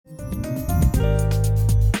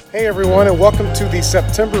Hey everyone, and welcome to the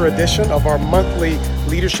September edition of our monthly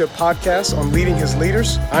leadership podcast on Leading His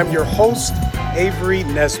Leaders. I'm your host, Avery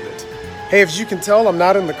Nesbitt. Hey, as you can tell, I'm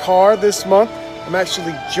not in the car this month. I'm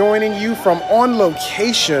actually joining you from on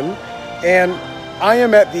location, and I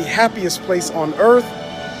am at the happiest place on earth,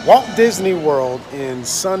 Walt Disney World in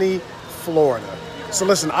sunny Florida. So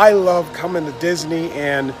listen, I love coming to Disney,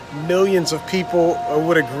 and millions of people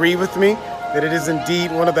would agree with me that it is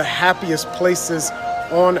indeed one of the happiest places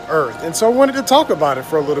on earth. And so I wanted to talk about it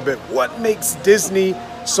for a little bit. What makes Disney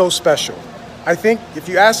so special? I think if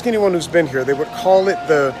you ask anyone who's been here, they would call it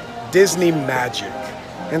the Disney magic.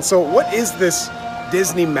 And so what is this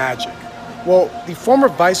Disney magic? Well, the former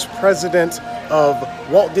vice president of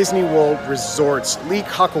Walt Disney World Resorts, Lee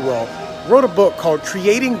Cockerwell, wrote a book called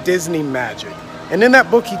Creating Disney Magic. And in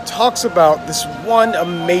that book, he talks about this one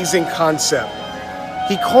amazing concept.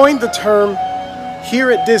 He coined the term,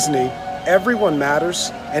 here at Disney, everyone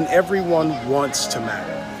matters and everyone wants to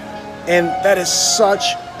matter. And that is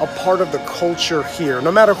such a part of the culture here.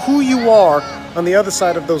 No matter who you are on the other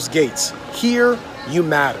side of those gates, here you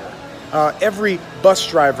matter. Every bus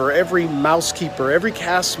driver, every mousekeeper, every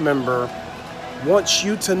cast member wants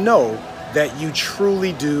you to know that you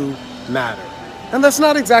truly do matter. And that's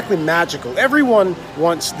not exactly magical. Everyone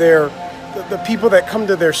wants the people that come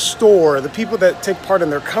to their store, the people that take part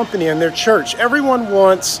in their company and their church, everyone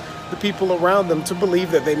wants the people around them to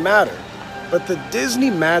believe that they matter. But the Disney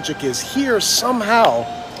magic is here somehow.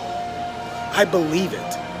 I believe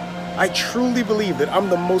it. I truly believe that I'm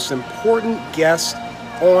the most important guest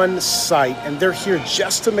on site, and they're here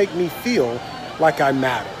just to make me feel like I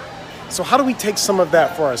matter. So how do we take some of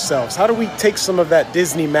that for ourselves? How do we take some of that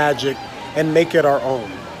Disney magic and make it our own?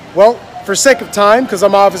 Well, for sake of time, because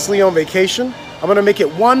I'm obviously on vacation, I'm going to make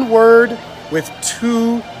it one word with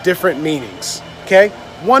two different meanings. Okay?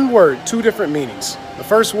 One word, two different meanings. The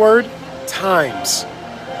first word, times.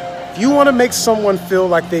 If you want to make someone feel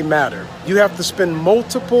like they matter, you have to spend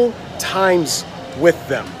multiple times with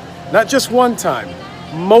them. Not just one time,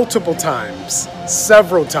 multiple times,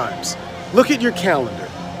 several times. Look at your calendar.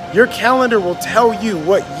 Your calendar will tell you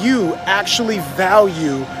what you actually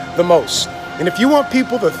value the most. And if you want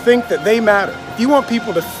people to think that they matter, if you want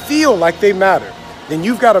people to feel like they matter, then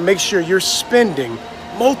you've got to make sure you're spending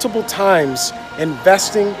multiple times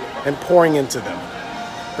investing and pouring into them.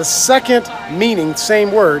 The second meaning,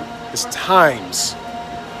 same word, is times.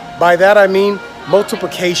 By that I mean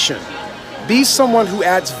multiplication. Be someone who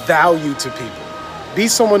adds value to people. Be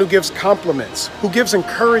someone who gives compliments, who gives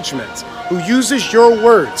encouragement, who uses your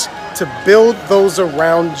words to build those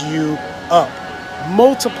around you up.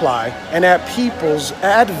 Multiply and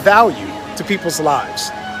add value to people's lives.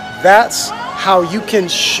 That's how you can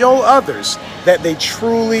show others that they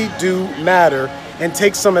truly do matter and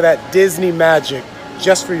take some of that Disney magic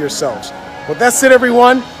just for yourselves. Well, that's it,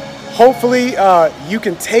 everyone. Hopefully you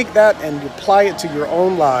can take that and apply it to your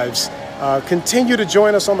own lives. Continue to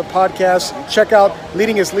join us on the podcast. Check out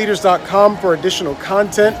leadinghisleaders.com for additional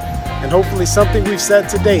content. And hopefully something we've said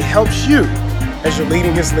today helps you as you're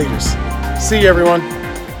leading his leaders. See you, everyone.